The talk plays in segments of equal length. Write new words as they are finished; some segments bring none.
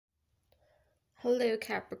Hello,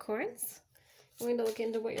 Capricorns. I'm going to look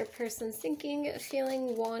into what your person's thinking,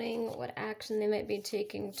 feeling, wanting, what action they might be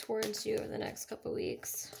taking towards you over the next couple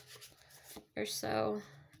weeks or so,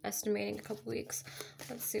 estimating a couple weeks.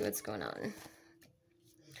 Let's see what's going on.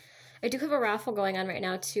 I do have a raffle going on right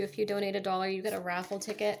now, too. If you donate $1, you get a raffle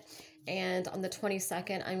ticket. And on the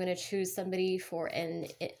 22nd, I'm going to choose somebody for an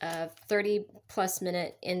 30-plus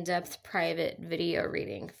minute in-depth private video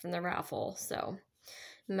reading from the raffle. So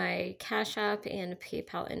my Cash App and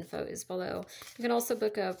PayPal info is below. You can also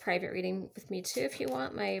book a private reading with me too if you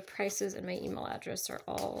want. My prices and my email address are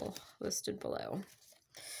all listed below.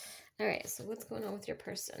 All right, so what's going on with your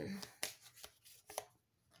person?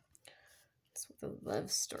 It's with a love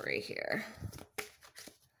story here.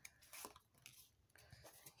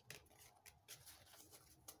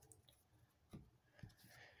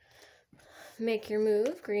 Make your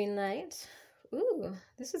move, green light. Ooh,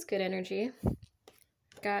 this is good energy.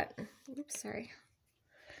 Got, oops, sorry.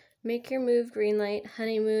 Make your move, green light,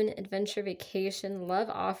 honeymoon, adventure, vacation,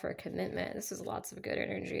 love offer, commitment. This is lots of good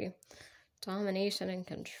energy. Domination and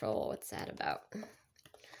control. What's that about?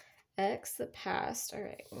 X, the past. All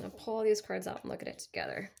right, I'm going to pull all these cards out and look at it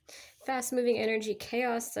together. Fast-moving energy,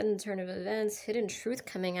 chaos, sudden turn of events, hidden truth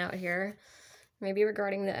coming out here. Maybe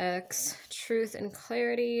regarding the X. Truth and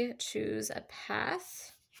clarity. Choose a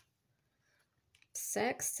path.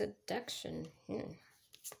 Sex, seduction.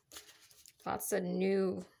 Lots of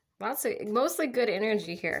mostly good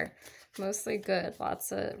energy here. Mostly good.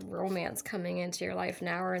 Lots of romance coming into your life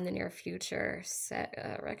now or in the near future.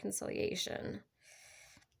 Reconciliation.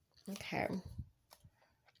 Okay. Let's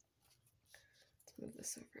move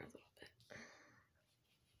this over a little bit.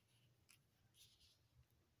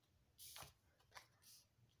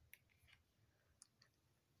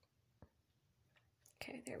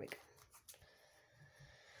 Okay, there we go.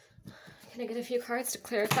 Can I get a few cards to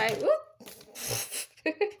clarify?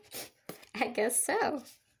 I guess so.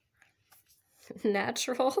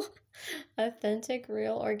 Natural, authentic,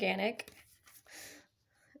 real, organic.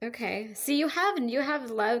 Okay. See, you have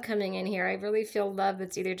love coming in here. I really feel love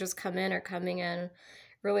that's either just come in or coming in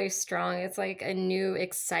really strong. It's like a new,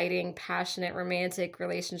 exciting, passionate, romantic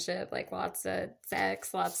relationship. Like lots of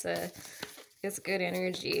sex, it's good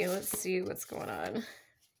energy. Let's see what's going on.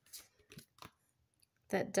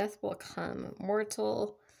 That death will come.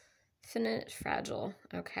 Mortal, finite, fragile.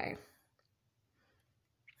 Okay.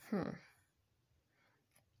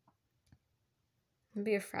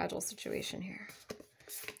 Maybe a fragile situation here.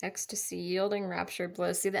 Ecstasy, yielding, rapture,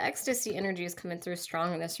 bliss. See, the ecstasy energy is coming through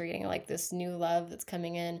strong in this reading, like this new love that's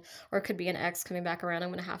coming in, or it could be an ex coming back around. I'm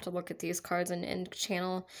going to have to look at these cards and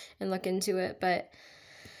channel and look into it, but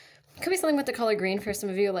it could be something with the color green for some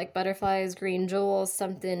of you, like butterflies, green jewels,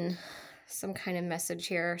 something, some kind of message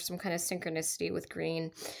here, some kind of synchronicity with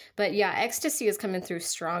green. But yeah, ecstasy is coming through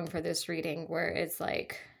strong for this reading, where it's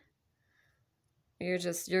like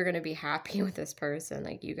you're going to be happy with this person.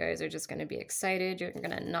 Like you guys are just going to be excited. You're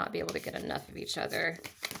going to not be able to get enough of each other.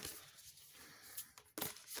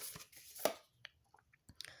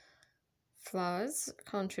 Flaws,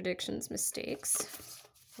 contradictions, mistakes.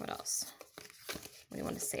 What else? What do you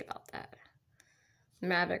want to say about that?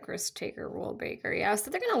 Maverick, risk taker, rule breaker. Yeah,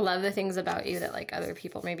 so they're going to love the things about you that like other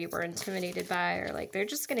people maybe were intimidated by, or like they're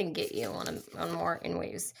just going to get you on more in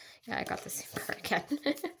ways. Yeah, I got the same card again.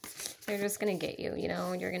 They're just going to get you, you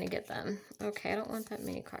know, you're going to get them. Okay, I don't want that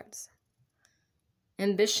many cards.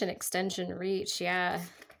 Ambition, extension, reach. Yeah.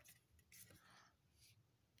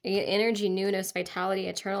 Energy, newness, vitality,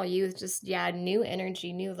 eternal youth. Just, yeah, new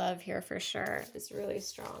energy, new love here for sure. It's really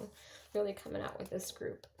strong. Really coming out with this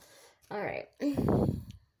group. All right.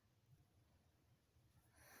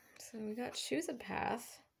 So we got choose a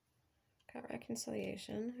path. Got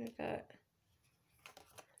reconciliation. We've got,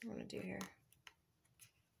 what do I want to do here?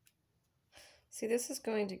 See, this is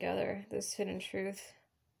going together. This hidden truth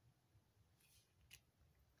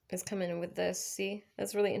is coming in with this. See,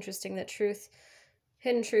 that's really interesting that truth,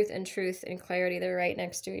 hidden truth and clarity, they're right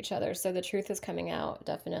next to each other. So the truth is coming out,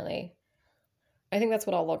 definitely. I think that's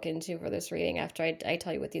what I'll look into for this reading after I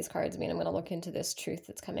tell you what these cards mean. I'm going to look into this truth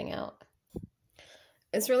that's coming out.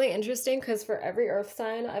 It's really interesting because for every earth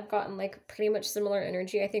sign, I've gotten like pretty much similar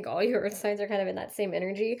energy. I think all your earth signs are kind of in that same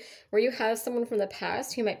energy where you have someone from the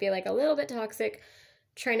past who might be like a little bit toxic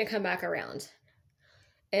trying to come back around.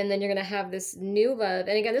 And then you're going to have this new love.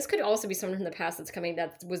 And again, this could also be someone from the past that's coming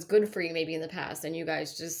that was good for you maybe in the past, and you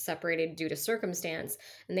guys just separated due to circumstance,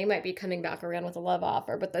 and they might be coming back around with a love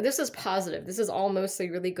offer. But this is positive. This is all mostly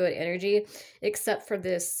really good energy, except for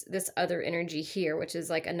this other energy here, which is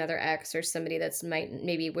like another ex or somebody that's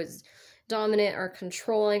maybe was dominant or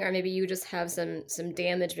controlling, or maybe you just have some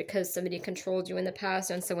damage because somebody controlled you in the past,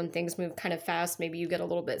 and so when things move kind of fast, maybe you get a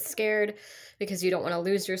little bit scared because you don't want to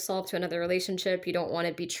lose yourself to another relationship, you don't want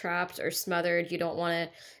to be trapped or smothered, you don't want to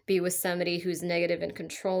be with somebody who's negative and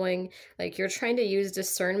controlling. Like, you're trying to use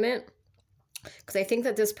discernment, because I think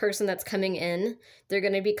that this person that's coming in, they're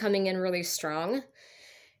going to be coming in really strong.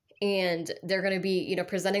 And they're going to be, you know,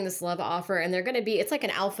 presenting this love offer, and they're going to be, it's like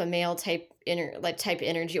an alpha male type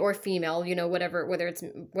energy, or female, you know,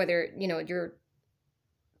 whether, you know, your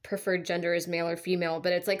preferred gender is male or female,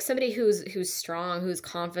 but it's like somebody who's strong, who's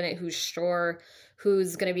confident, who's sure,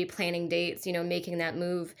 who's going to be planning dates, you know, making that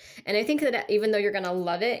move. And I think that even though you're going to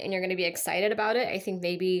love it and you're going to be excited about it, I think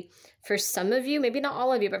maybe for some of you, maybe not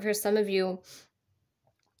all of you, but for some of you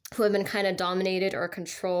who have been kind of dominated or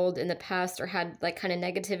controlled in the past, or had like kind of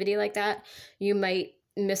negativity like that, you might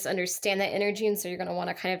misunderstand that energy, and so you're going to want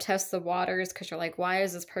to kind of test the waters, because you're like, why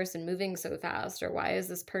is this person moving so fast, or why is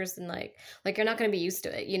this person like you're not going to be used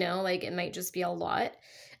to it, you know, like it might just be a lot,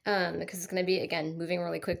 because it's going to be, again, moving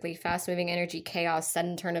really quickly, fast moving energy, chaos,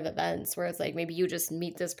 sudden turn of events, where it's like maybe you just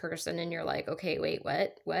meet this person and you're like, okay, wait,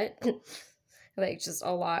 what like just a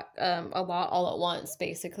lot all at once,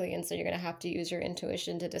 basically. And so you're going to have to use your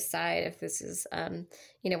intuition to decide if this is,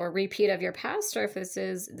 you know, a repeat of your past, or if this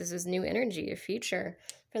is new energy, your future.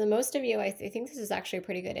 For the most of you, I think this is actually a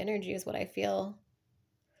pretty good energy, is what I feel.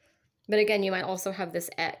 But again, you might also have this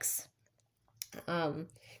ex.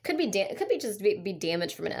 Could be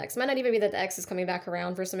damage from an ex. It might not even be that the ex is coming back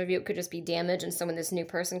around. For some of you, it could just be damage, and so when this new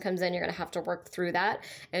person comes in, you're going to have to work through that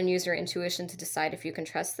and use your intuition to decide if you can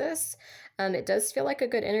trust this. It does feel like a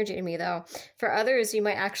good energy to me, though. For others, you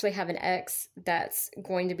might actually have an ex that's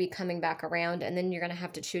going to be coming back around, and then you're going to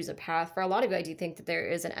have to choose a path. For a lot of you, I do think that there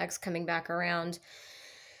is an ex coming back around,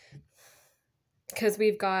 because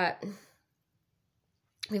we've got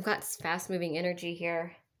fast-moving energy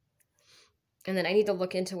here. And then I need to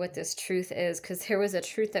look into what this truth is, because there was a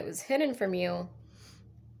truth that was hidden from you.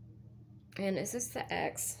 And is this the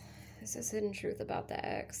ex? Is this hidden truth about the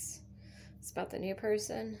ex? It's about the new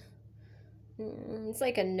person. It's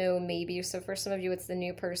like a no, maybe. So for some of you, it's the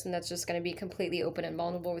new person that's just going to be completely open and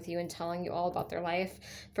vulnerable with you and telling you all about their life.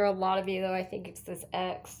 For a lot of you, though, I think it's this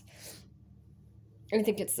ex. I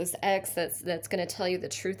think it's this ex that's going to tell you the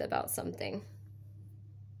truth about something.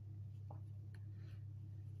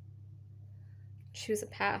 Choose a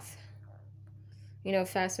path. You know,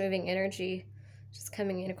 fast-moving energy, just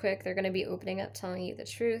coming in quick. They're going to be opening up, telling you the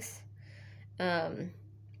truth.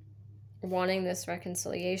 Wanting this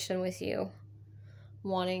reconciliation with you.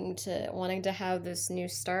 Wanting to have this new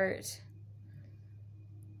start.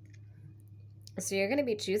 So you're going to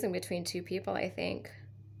be choosing between two people, I think.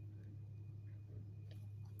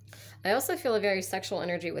 I also feel a very sexual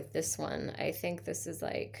energy with this one. I think this is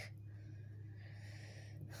like,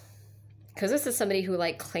 because this is somebody who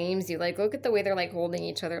like claims you. Like, look at the way they're like holding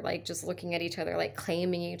each other, like just looking at each other, like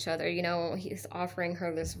claiming each other. You know, he's offering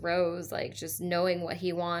her this rose, like just knowing what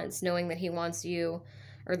he wants, knowing that he wants you,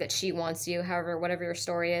 or that she wants you, however, whatever your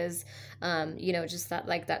story is. You know, just that,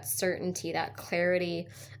 like that certainty, that clarity,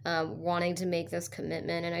 wanting to make this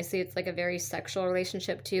commitment. And I see it's like a very sexual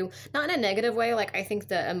relationship too. Not in a negative way. Like, I think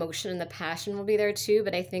the emotion and the passion will be there too,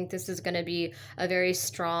 but I think this is going to be a very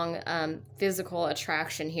strong physical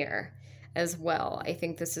attraction here as well. I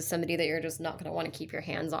think this is somebody that you're just not going to want to keep your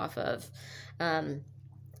hands off of.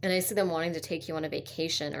 And I see them wanting to take you on a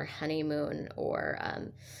vacation or honeymoon, or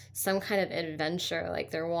some kind of adventure.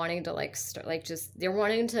 Like, they're wanting to like start, like just, they're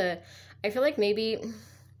wanting to, I feel like maybe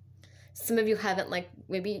some of you haven't, like,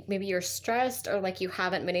 maybe you're stressed, or like you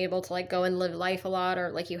haven't been able to like go and live life a lot, or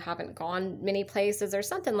like you haven't gone many places or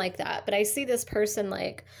something like that. But I see this person,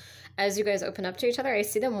 like, as you guys open up to each other, I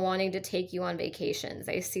see them wanting to take you on vacations.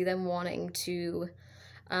 I see them wanting to,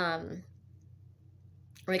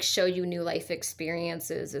 like, show you new life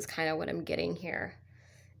experiences is kind of what I'm getting here.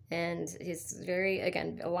 And it's very,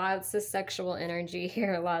 again, lots of sexual energy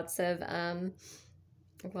here, lots of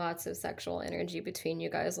sexual energy between you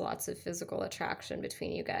guys, lots of physical attraction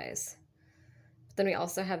between you guys. But then we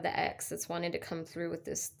also have the ex that's wanting to come through with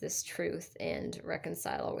this truth and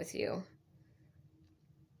reconcile with you.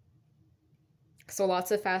 So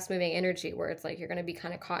lots of fast-moving energy where it's like you're going to be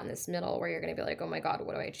kind of caught in this middle, where you're going to be like, oh my God,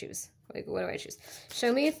 what do I choose? Like, what do I choose?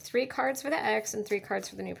 Show me 3 cards for the ex and 3 cards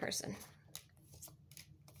for the new person.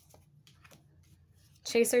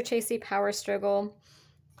 Chaser, chasey, power struggle,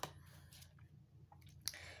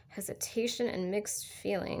 hesitation, and mixed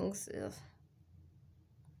feelings. Ugh.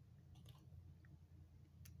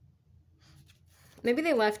 Maybe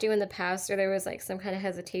they left you in the past, or there was like some kind of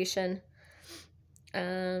hesitation.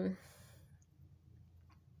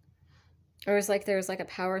 Or it's like there was like a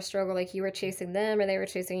power struggle, like you were chasing them or they were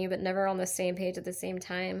chasing you, but never on the same page at the same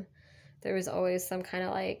time. There was always some kind of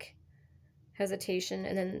like hesitation,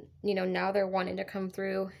 and then, you know, now they're wanting to come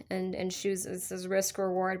through and choose this risk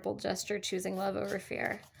reward bold gesture, choosing love over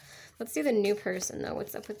fear. Let's see the new person though.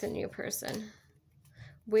 What's up with the new person?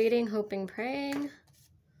 Waiting, hoping, praying.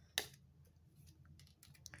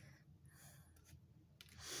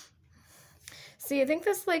 See, I think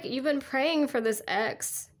this, like, you've been praying for this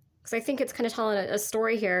ex, because I think it's kind of telling a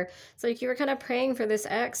story here. It's like you were kind of praying for this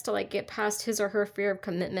ex to like get past his or her fear of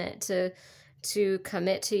commitment, to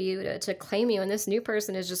commit to you, to claim you. And this new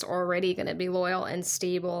person is just already going to be loyal and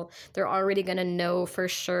stable. They're already going to know for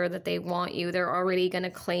sure that they want you. They're already going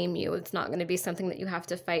to claim you. It's not going to be something that you have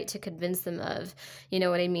to fight to convince them of. You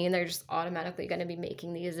know what I mean? They're just automatically going to be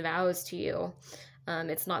making these vows to you.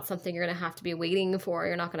 It's not something you're going to have to be waiting for.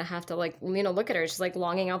 You're not going to have to, like, you know, look at her. She's like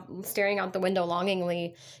longing out, staring out the window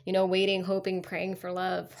longingly, you know, waiting, hoping, praying for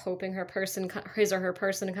love, hoping his or her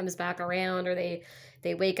person comes back around, or they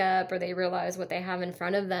wake up, or they realize what they have in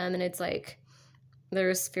front of them. And it's like,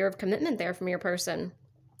 there's fear of commitment there from your person.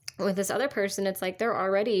 With this other person, it's like they're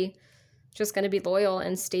already just going to be loyal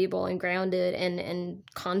and stable and grounded and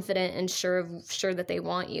confident and sure that they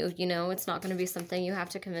want you. You know, it's not going to be something you have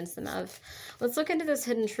to convince them of. Let's look into this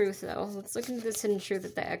hidden truth, though. Let's look into this hidden truth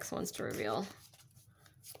that the ex wants to reveal.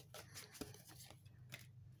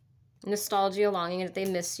 Nostalgia, longing that they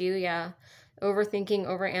miss you, yeah. Overthinking,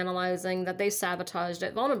 overanalyzing, that they sabotaged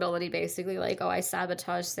it. Vulnerability, basically, like, oh, I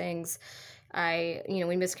sabotaged things.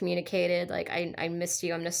 We miscommunicated. Like, I missed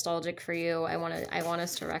you. I'm nostalgic for you. I want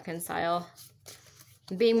us to reconcile.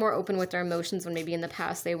 Being more open with their emotions when maybe in the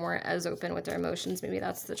past they weren't as open with their emotions. Maybe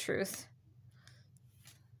that's the truth.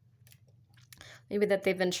 Maybe that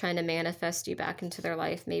they've been trying to manifest you back into their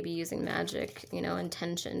life, maybe using magic, you know,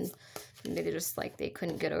 intention. Maybe they're just like, they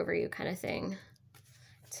couldn't get over you kind of thing.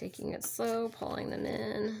 Taking it slow, pulling them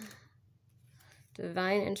in.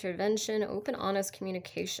 Divine intervention, open, honest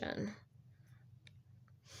communication.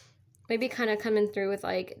 Maybe kind of coming through with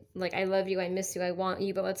like I love you, I miss you, I want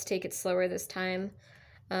you, but let's take it slower this time.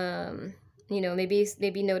 You know,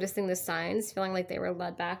 maybe noticing the signs, feeling like they were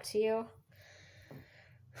led back to you.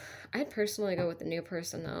 I'd personally go with the new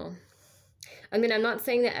person, though. I mean, I'm not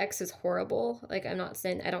saying the ex is horrible. Like, I'm not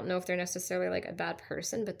saying, I don't know if they're necessarily like a bad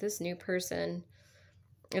person, but this new person,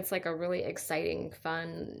 it's like a really exciting,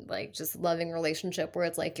 fun, like just loving relationship where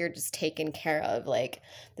it's like you're just taken care of. Like,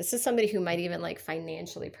 this is somebody who might even like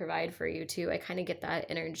financially provide for you too. I kind of get that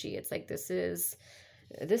energy. It's like this is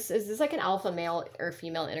like an alpha male or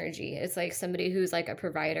female energy. It's like somebody who's like a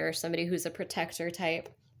provider, somebody who's a protector type,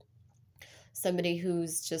 somebody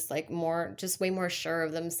who's just like way more sure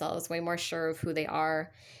of themselves, way more sure of who they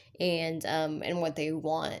are and what they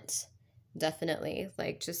want. Definitely.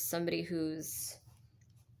 Like, just somebody who's,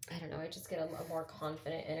 I don't know, I just get a more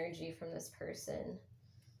confident energy from this person.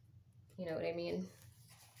 You know what I mean?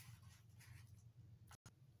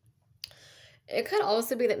 It could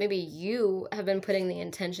also be that maybe you have been putting the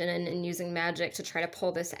intention in and using magic to try to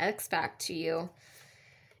pull this ex back to you.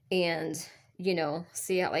 And, you know,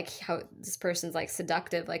 see how this person's like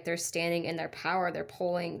seductive, like they're standing in their power,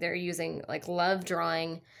 they're using like love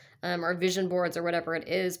drawing, or vision boards or whatever it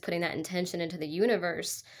is, putting that intention into the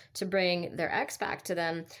universe to bring their ex back to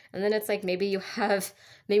them. And then it's like maybe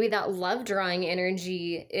that love drawing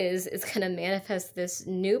energy is going to manifest this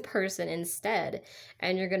new person instead.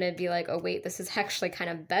 And you're going to be like, oh, wait, this is actually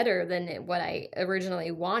kind of better than what I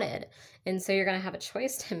originally wanted. And so you're going to have a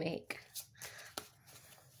choice to make.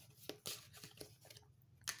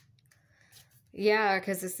 Yeah,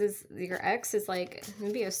 because your ex is like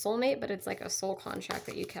maybe a soulmate, but it's like a soul contract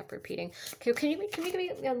that you kept repeating. Okay, can you give me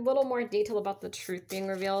a little more detail about the truth being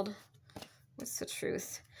revealed? What's the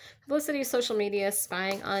truth? Publicity, social media,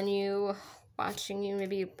 spying on you, watching you.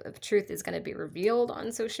 Maybe the truth is going to be revealed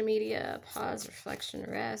on social media. Pause, reflection,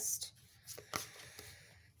 rest.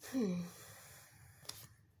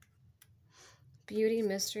 Beauty,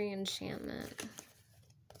 mystery, enchantment.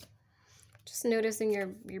 Just noticing your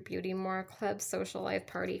beauty more. Club, social life,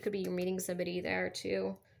 party. It could be you're meeting somebody there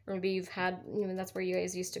too. Or maybe you've had, that's where you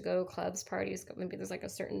guys used to go, clubs, parties. Maybe there's like a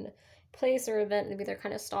certain place or event. Maybe they're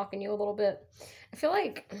kind of stalking you a little bit. I feel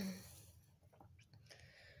like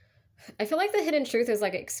the hidden truth is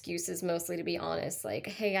like excuses mostly, to be honest. Like,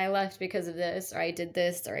 hey, I left because of this, or I did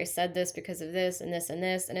this, or I said this because of this and this and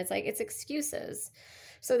this. And it's like, it's excuses.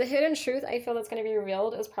 So the hidden truth I feel that's going to be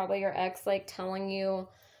revealed is probably your ex like telling you,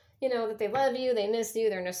 that they love you, they miss you,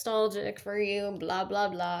 they're nostalgic for you, blah, blah,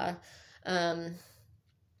 blah.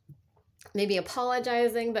 Maybe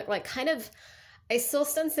apologizing, but like kind of, I still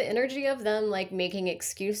sense the energy of them like making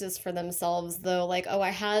excuses for themselves though, like, oh, I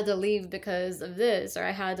had to leave because of this, or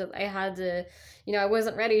I had to, I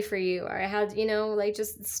wasn't ready for you, or I had, like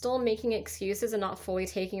just still making excuses and not fully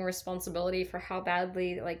taking responsibility for how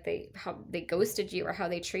badly like how they ghosted you or how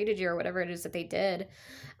they treated you or whatever it is that they did.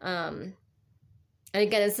 Um and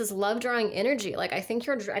again, it's this love drawing energy. Like I think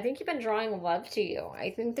you've been drawing love to you. I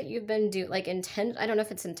think that you've been I don't know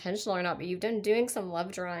if it's intentional or not, but you've been doing some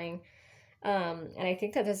love drawing. And I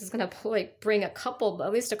think that this is gonna like bring at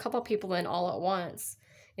least a couple people in all at once,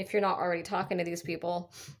 if you're not already talking to these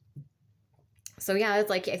people. So yeah, it's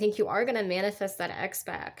like I think you are gonna manifest that ex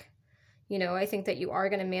back. I think that you are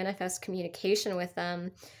gonna manifest communication with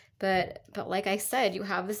them, but like I said, you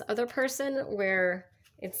have this other person where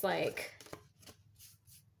it's like,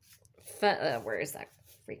 where is that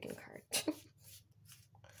freaking card?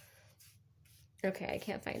 Okay, I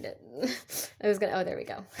can't find it. Oh, there we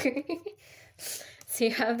go. So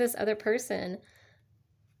you have this other person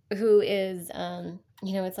who is,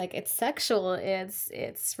 it's like, it's sexual,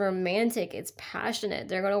 it's romantic, it's passionate.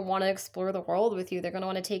 They're going to want to explore the world with you. They're going to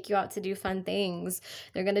want to take you out to do fun things.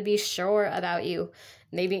 They're going to be sure about you.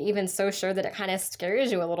 Maybe even so sure that it kind of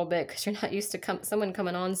scares you a little bit because you're not used to someone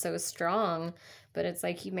coming on so strong. But it's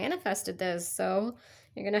like you manifested this, so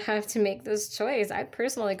you're going to have to make this choice. I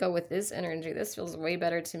personally go with this energy. This feels way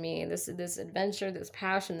better to me. This adventure, this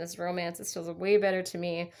passion, this romance, this feels way better to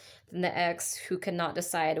me than the ex who could not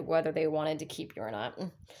decide whether they wanted to keep you or not.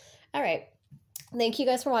 All right. Thank you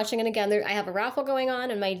guys for watching. And again, I have a raffle going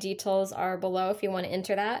on and my details are below if you want to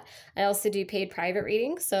enter that. I also do paid private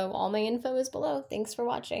readings, so all my info is below. Thanks for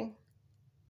watching.